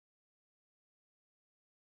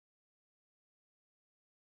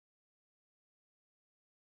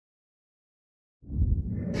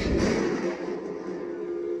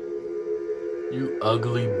You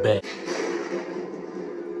ugly bat.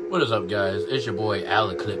 What is up, guys? It's your boy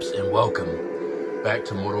Aleclipse, and welcome back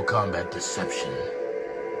to Mortal Kombat Deception.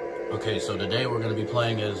 Okay, so today we're gonna be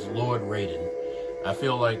playing as Lord Raiden. I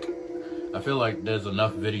feel like there's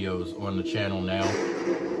enough videos on the channel now,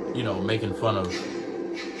 you know, making fun of,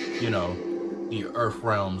 you know, the Earth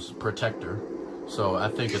Realm's protector. So I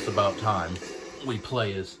think it's about time we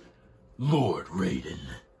play as Lord Raiden.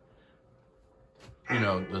 You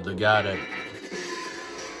know, the guy that,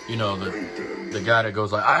 you know, the guy that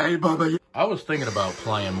goes like, AYEEBABAYEAA. I was thinking about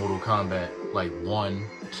playing Mortal Kombat like 1,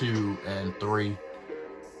 2, and 3,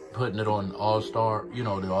 putting it on All-Star, you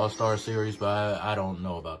know, the All-Star series, but I don't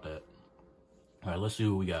know about that. All right, let's see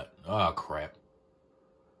what we got. Oh, crap.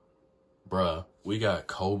 Bruh, we got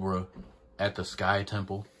Cobra at the Sky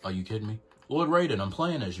Temple. Are you kidding me? Lord Raiden, I'm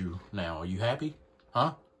playing as you now. Are you happy?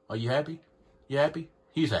 Huh? Are you happy? You happy?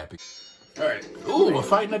 He's happy. All right. Ooh, we're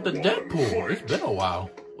fighting at the Deadpool. It's been a while.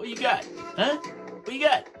 What you got? Huh? What you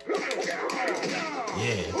got?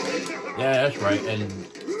 Yeah. Yeah, that's right. And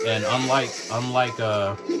unlike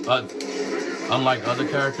other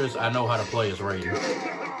characters, I know how to play as Raiden.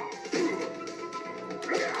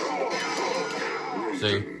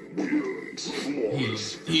 See?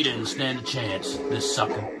 He didn't stand a chance, this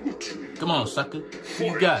sucker. Come on, sucker. What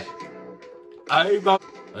you got? Let's go.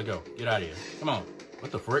 Get out of here. Come on.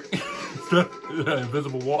 What the frick? That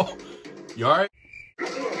invisible wall. You alright?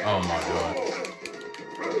 Oh my god.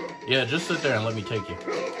 Yeah, just sit there and let me take you.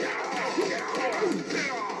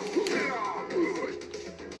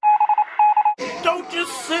 Don't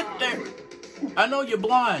just sit there. I know you're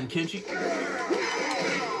blind, Kenshi.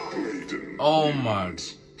 Oh my.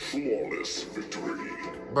 Flawless victory.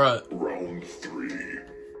 Bruh. Round 3.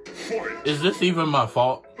 Fight. Is this even my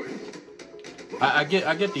fault? I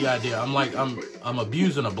get the idea. I'm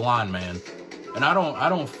abusing a blind man, and I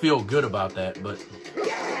don't feel good about that. But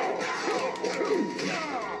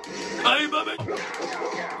hey, baby,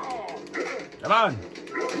 come on,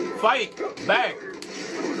 fight back.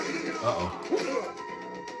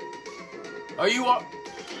 Are you up?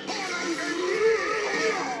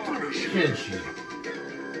 Kenshi,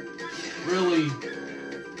 really?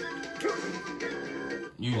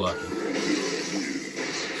 You lucky.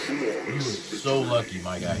 You were so lucky,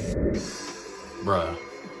 my guy. Bruh.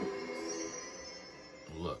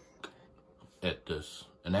 Look at this.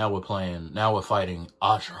 And now we're fighting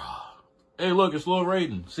Ashra. Hey, look, it's Lord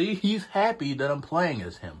Raiden. See, he's happy that I'm playing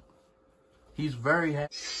as him. He's very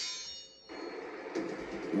happy.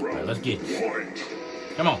 Alright, let's get it.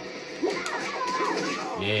 Come on.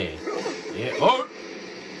 Yeah. Yeah. Oh!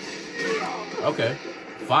 Okay.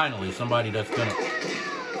 Finally, somebody that's gonna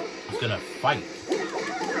fight.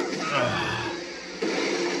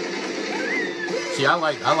 See, I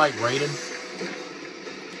like Raiden.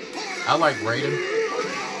 I like Raiden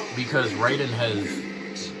because Raiden has,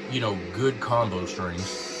 you know, good combo strings.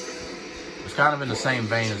 It's kind of in the same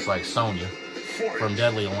vein as like Sonya from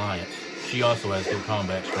Deadly Alliance. She also has good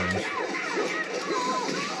combat strings.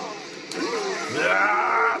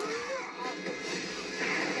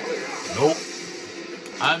 Nope.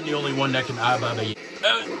 I'm the only one that can AYEEBABAYEAA.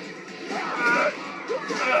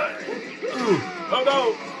 Oh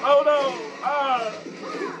no! Oh no!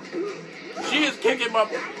 She is kicking my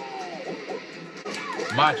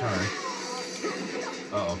turn.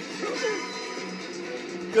 Uh-oh.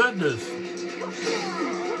 Goodness.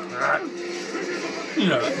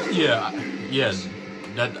 Yeah.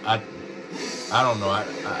 That I don't know.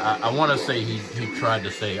 I want to say he tried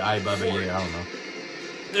to say AYEEBABAYEAA. I don't know.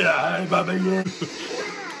 Yeah, AYEEBABAYEAA.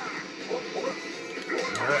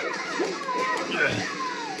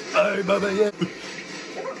 AYEEBABAYEAA.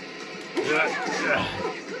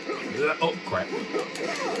 Oh crap.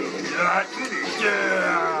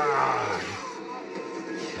 Yeah.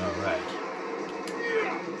 Alright.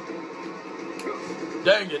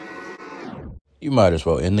 Dang it. You might as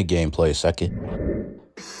well end the gameplay, second.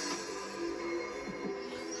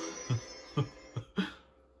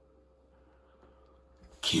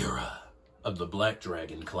 Kira of the Black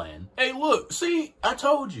Dragon clan. Hey, look, see, I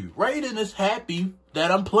told you, Raiden is happy that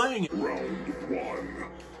I'm playing it. Round 1.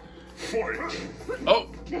 Fight. Oh,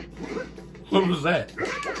 what was that?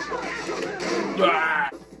 Ah,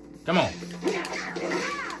 come on.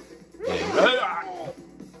 Yeah.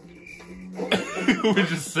 We're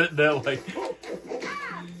just sitting there like,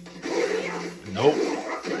 nope.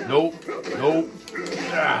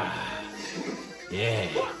 Ah. Yeah.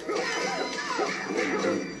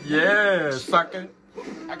 Yeah, sucker.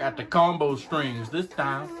 I got the combo strings this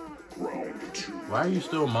time. Why are you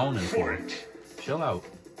still moaning for it? Chill out.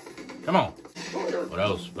 Come on. Well, that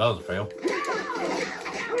was a fail.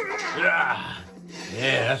 Yeah.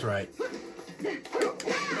 Yeah, that's right.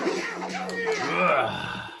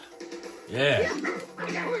 Yeah.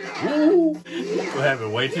 Woo! We're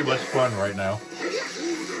having way too much fun right now.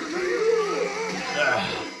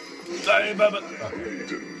 Sorry, Bubba.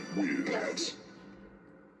 Okay.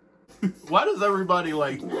 Why does everybody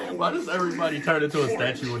turn into a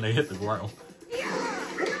statue when they hit the ground?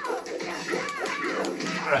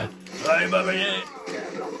 Sorry, Bubba, yeah.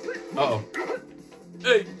 Uh-oh.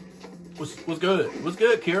 Hey! What's good? What's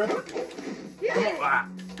good, Kira? Come on. Ah.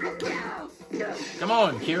 Come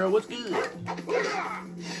on, Kira, what's good?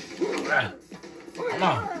 Ah. Come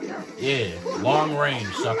on. Yeah. Long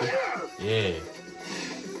range, sucker. Yeah.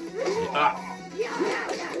 Ah.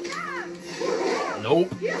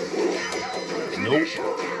 Nope. Nope.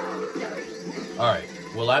 Alright.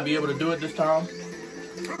 Will I be able to do it this time?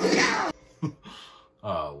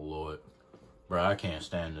 Oh, Lord. Bro, I can't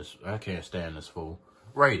stand this. I can't stand this fool.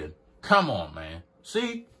 Raiden. Come on, man.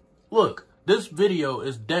 See? Look, this video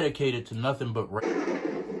is dedicated to nothing but Raiden.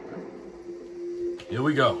 Here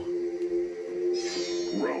we go.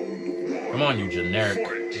 Come on, you generic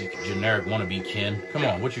wannabe kin. Come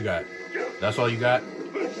on, what you got? That's all you got?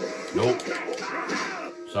 Nope.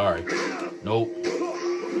 Sorry. Nope.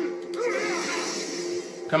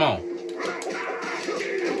 Come on.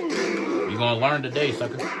 You gonna learn today,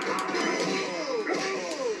 sucker.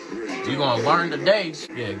 You gonna learn today.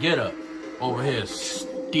 Yeah, get up. Over here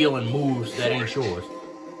stealing moves that ain't yours.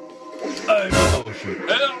 Oh, shoot.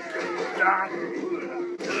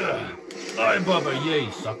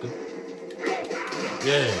 AYEEBABAYEA, sucker.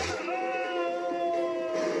 Yeah.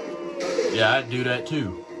 Yeah, I'd do that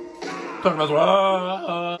too. Talking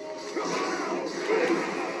about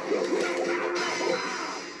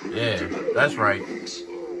yeah, that's right.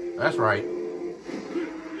 That's right.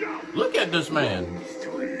 Look at this man.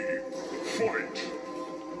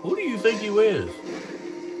 Who do you think you is?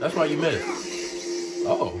 That's why you missed.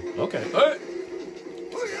 Oh, okay. Hey.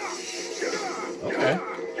 Okay.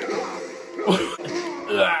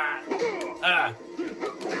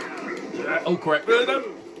 Oh, crap.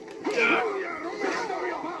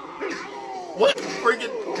 What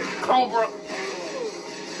freaking Cobra?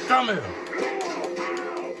 Come here.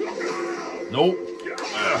 Nope.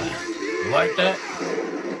 You like that?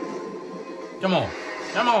 Come on.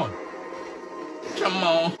 Come on. Come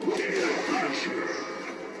on.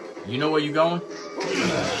 You know where you going?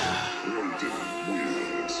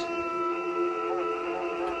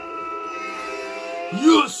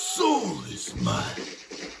 Your soul is mine.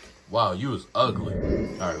 Wow, you was ugly.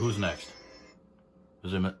 Alright, who's next?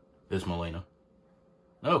 Is it it's Melina.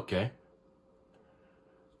 Okay.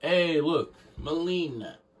 Hey, look.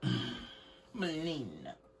 Melina.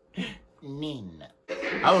 Melina. Nina.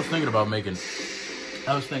 I was thinking about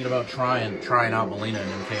trying out Melina in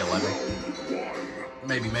MK11.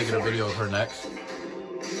 Maybe making a video of her next.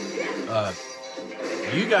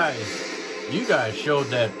 You guys showed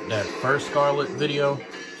that first Scarlet video.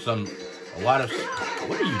 What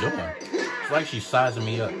are you doing? It's like she's sizing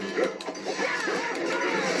me up.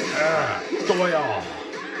 Toya.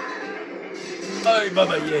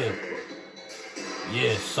 AYEEBABAYEA.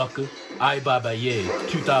 Yeah, sucker. AYEEBABAYEA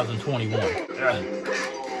 2021.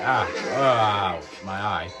 Ouch, my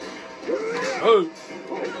eye. Oh.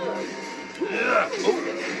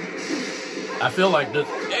 I feel like this.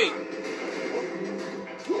 Hey.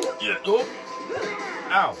 Yeah. Oh.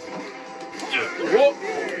 Ow. Yeah. Oh.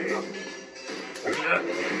 Yeah.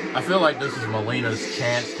 I feel like this is Melina's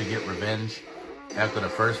chance to get revenge after the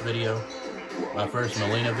first video. My first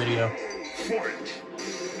Melina video.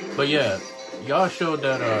 But yeah, y'all showed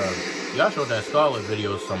that Scarlet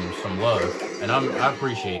video some love, and I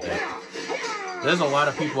appreciate that. There's a lot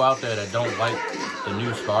of people out there that don't like the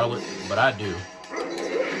new Scarlet, but I do.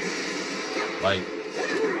 Like,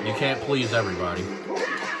 you can't please everybody.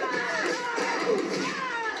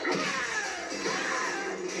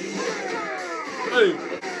 Hey,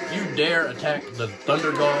 you dare attack the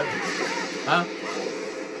Thunder God? Huh?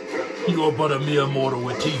 You are but a mere mortal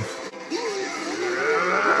with teeth.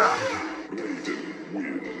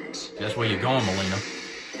 Guess where you're going, Melina.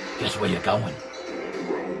 Guess where you're going.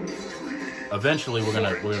 Eventually, we're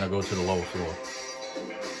gonna go to the lower floor.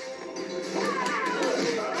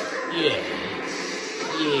 Yeah,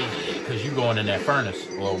 because you're going in that furnace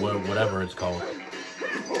or whatever it's called.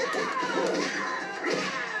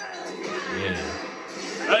 Yeah.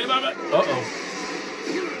 Hey, mama. Uh-oh.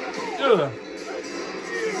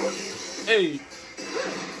 Hey.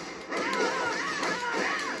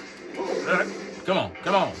 Come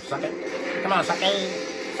on, suck it. Come on, suck it.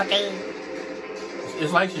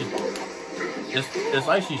 It's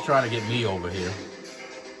like she's trying to get me over here.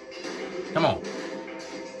 Come on.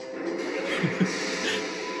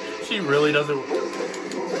 She really doesn't.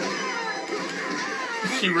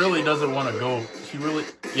 She really doesn't want to go. She really.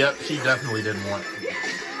 Yep, she definitely didn't want.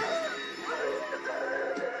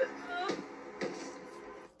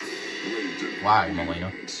 Why,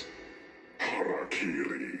 Melina?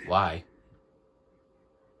 Why?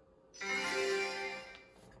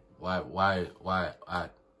 Why?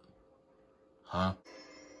 Huh?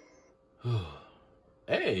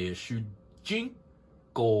 Hey, it's Shujinko.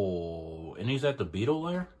 And he's at the beetle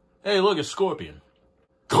lair? Hey, look, it's Scorpion.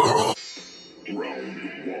 Round 1.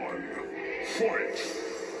 Fight.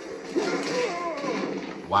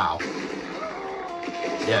 Wow.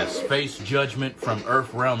 Yes, face judgment from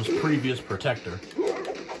Earth Realm's previous protector.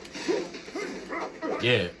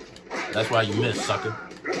 Yeah, that's why you missed, sucker.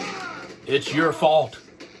 It's your fault.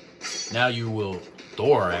 Now you will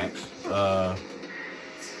thorax.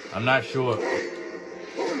 I'm not sure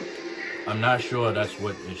that's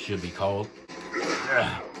what it should be called.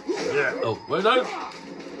 Oh, where's that?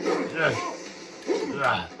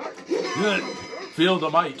 Feel the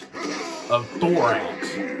might of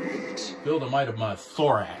thorax. Feel the might of my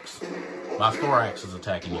thorax. My thorax is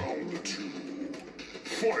attacking you.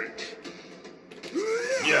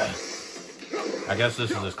 Yeah. I guess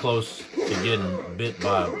this is as close to getting bit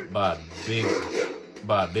by a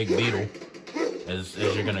big beetle as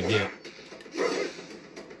you're gonna get.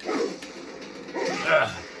 Yeah,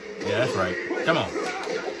 that's right. Come on.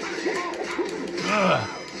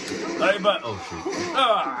 Oh shoot.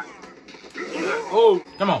 Oh,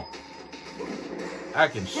 come on. I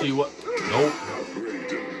can see what. Nope.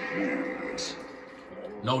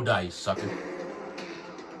 No dice, sucker.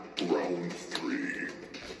 Round 3.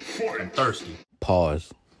 I'm thirsty.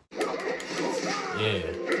 Pause. Yeah.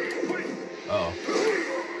 Uh-oh.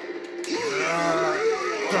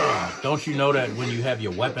 Don't you know that when you have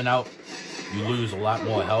your weapon out, you lose a lot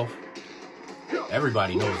more health?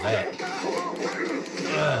 Everybody knows that.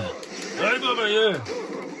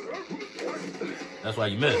 That's why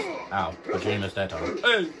you missed. Ow. But you didn't miss that time.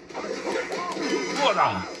 Hey! What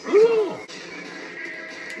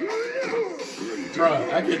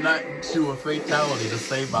Bruh, I could not do a fatality to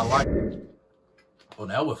save my life. Well,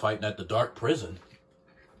 now we're fighting at the dark prison.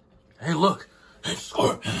 Hey, look. It's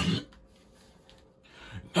Scorpion.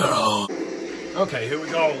 Okay, here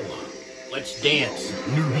we go. Let's dance,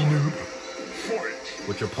 newbie noob.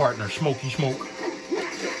 With your partner, Smokey Smoke.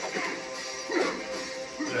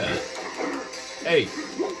 Hey.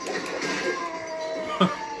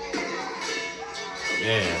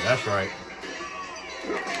 Yeah, that's right.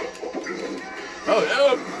 Oh,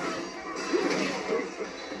 yeah.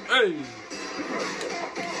 Hey.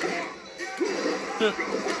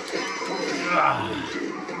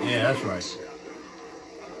 Yeah, that's right.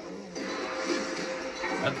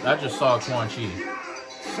 I just saw Quan Chi.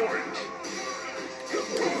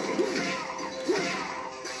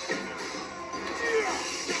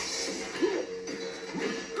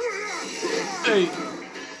 Hey.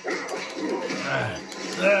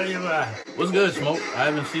 What's good, Smoke? I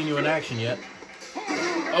haven't seen you in action yet.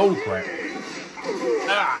 Oh, crap.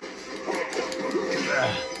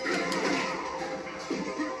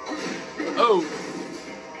 Oh.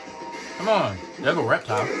 Come on. There go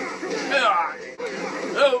Reptile.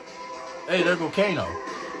 Oh. Hey, there go Kano.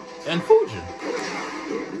 And Fujin.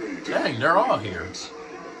 Dang, they're all here.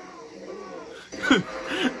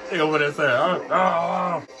 They over there saying,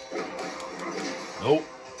 oh. Nope.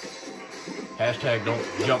 Hashtag don't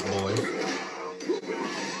jump, boys.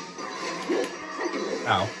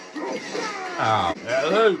 Ow. Ow.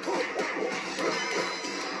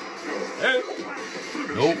 Hey.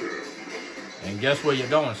 Nope. And guess where you're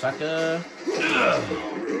going, sucker?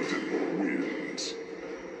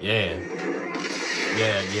 Yeah.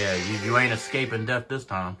 Yeah. You ain't escaping death this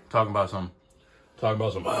time. Talking about some,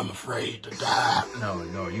 I'm afraid to die.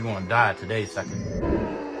 No, you gonna die today, sucker.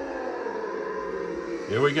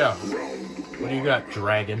 Here we go. What do you got,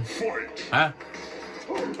 dragon? Huh?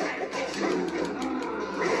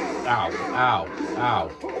 Ow.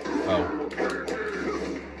 Oh.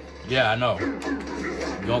 Yeah, I know.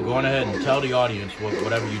 Go on ahead and tell the audience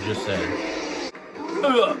whatever you just said.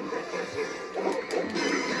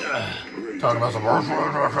 Talking about some.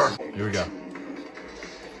 Here we go.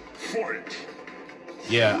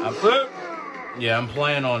 Yeah, I'm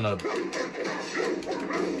playing on a.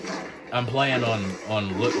 I'm playing on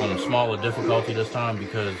a smaller difficulty this time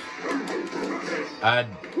because I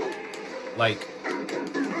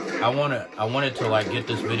wanted to like get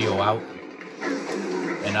this video out,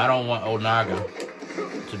 and I don't want Onaga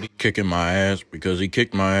to be kicking my ass because he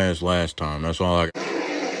kicked my ass last time. That's all I got.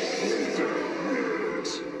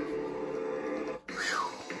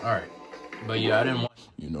 All right, but yeah, I didn't want.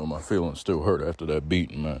 know, my feelings still hurt after that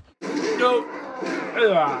beating, man. Go.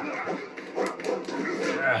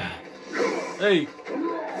 Hey.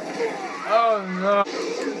 Oh, no.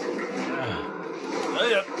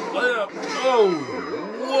 Lay up. Oh.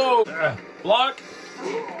 Whoa. Block.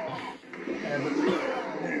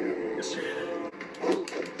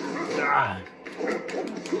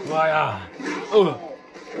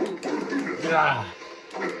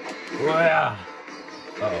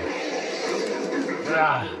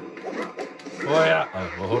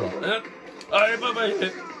 Well, hold on. AYEEBABAYEAA.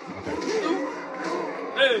 Okay.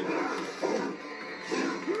 Hey.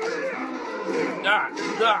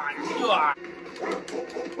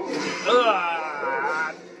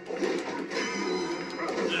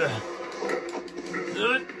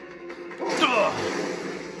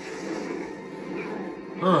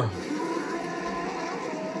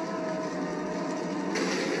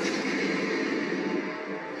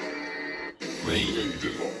 Raiden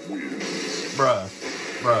wins.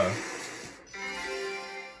 Bruh.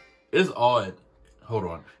 It's odd. Hold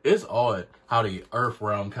on. It's odd how the Earth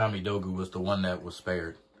Realm Kamidogu was the one that was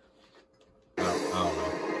spared. I don't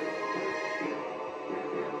know.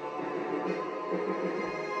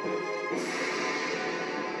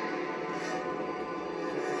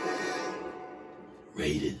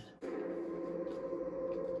 Raiden.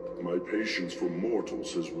 My patience for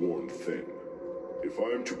mortals has worn thin. If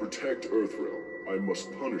I am to protect Earthrealm, I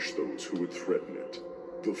must punish those who would threaten it.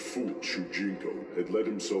 The fool Shujinko had let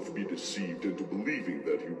himself be deceived into believing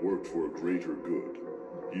that he worked for a greater good.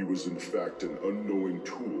 He was in fact an unknowing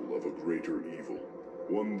tool of a greater evil,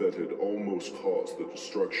 one that had almost caused the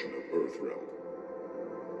destruction of Earthrealm.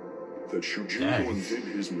 That Shujinko undid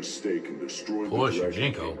his mistake and destroyed the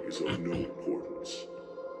Dragon King is of no importance.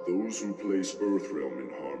 Those who place Earthrealm in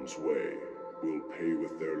harm's way will pay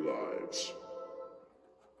with their lives.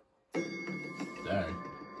 Dang.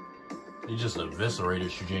 He just eviscerated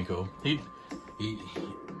Shujinko.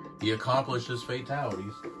 He accomplished his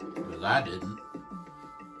fatalities, because I didn't.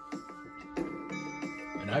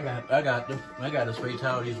 And I got his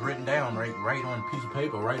fatalities written down right on a piece of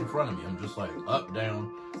paper right in front of me. I'm just like up,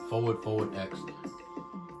 down, forward, X.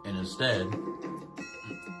 And instead,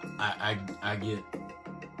 I get,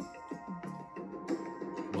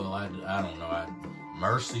 well, I don't know,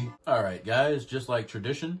 mercy. All right, guys, just like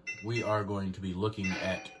tradition, we are going to be looking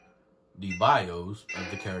at the bios of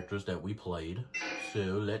the characters that we played. So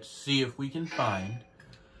let's see if we can find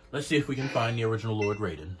the original Lord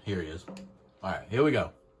Raiden. Here he is. All right, here we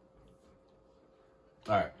go.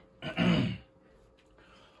 All right.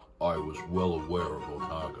 I was well aware of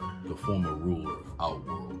Onaga, the former ruler of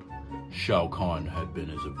Outworld. Shao Kahn had been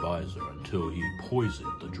his advisor until he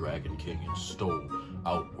poisoned the Dragon King and stole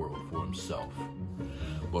Outworld for himself.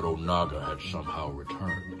 But Onaga had somehow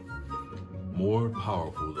returned, more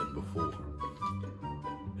powerful than before.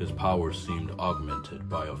 His power seemed augmented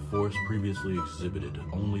by a force previously exhibited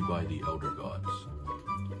only by the Elder Gods.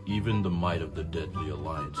 Even the might of the Deadly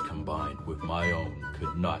Alliance combined with my own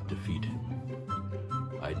could not defeat him.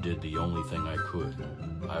 I did the only thing I could.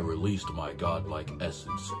 I released my godlike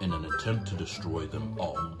essence in an attempt to destroy them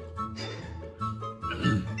all.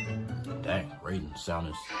 Dang, Raiden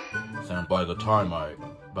sound. By the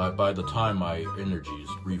time my energies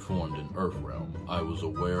reformed in Earthrealm, I was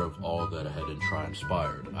aware of all that had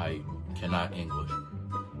transpired. I cannot English.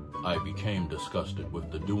 I became disgusted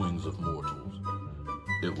with the doings of mortals.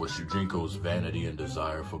 It was Shujinko's vanity and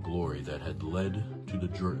desire for glory that had led to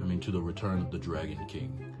the return of the Dragon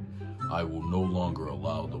King. I will no longer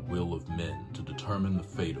allow the will of men to determine the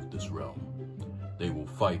fate of this realm. They will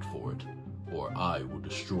fight for it, or I will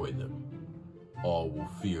destroy them. All will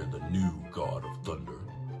fear the new God of Thunder.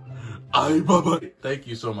 AYEEBABAYEAA. Thank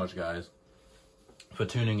you so much, guys, for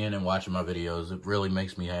tuning in and watching my videos. It really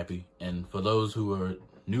makes me happy. And for those who are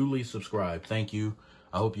newly subscribed, thank you.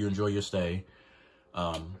 I hope you enjoy your stay.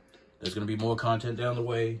 There's going to be more content down the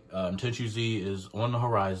way. Tenchu Z is on the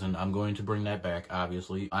horizon. I'm going to bring that back,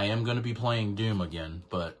 obviously. I am going to be playing Doom again,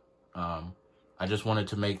 but I just wanted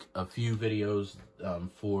to make a few videos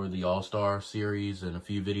for the All-Star series and a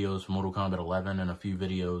few videos for Mortal Kombat 11 and a few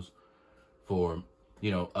videos for,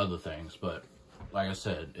 other things. But like I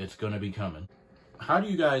said, it's going to be coming. How do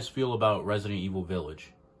you guys feel about Resident Evil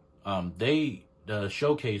Village? The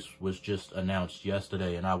showcase was just announced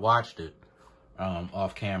yesterday, and I watched it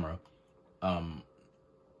off camera.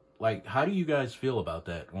 Like, how do you guys feel about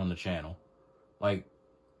that on the channel? Like,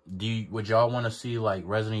 would y'all want to see, like,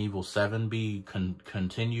 Resident Evil 7 be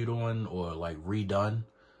continued on, or, like, redone,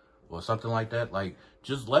 or something like that? Like,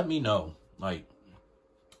 just let me know. Like,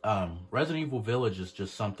 Resident Evil Village is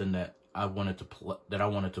just something that I wanted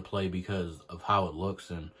to play because of how it looks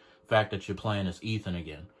and the fact that you're playing as Ethan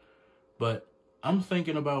again. But I'm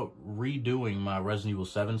thinking about redoing my Resident Evil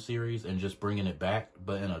 7 series and just bringing it back,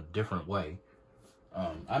 but in a different way.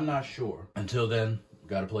 I'm not sure. Until then,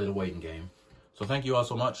 gotta play the waiting game. So thank you all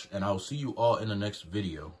so much, and I'll see you all in the next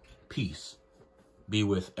video. Peace be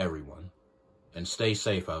with everyone, and stay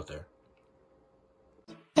safe out there.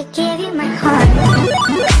 I gave you my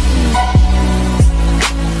heart.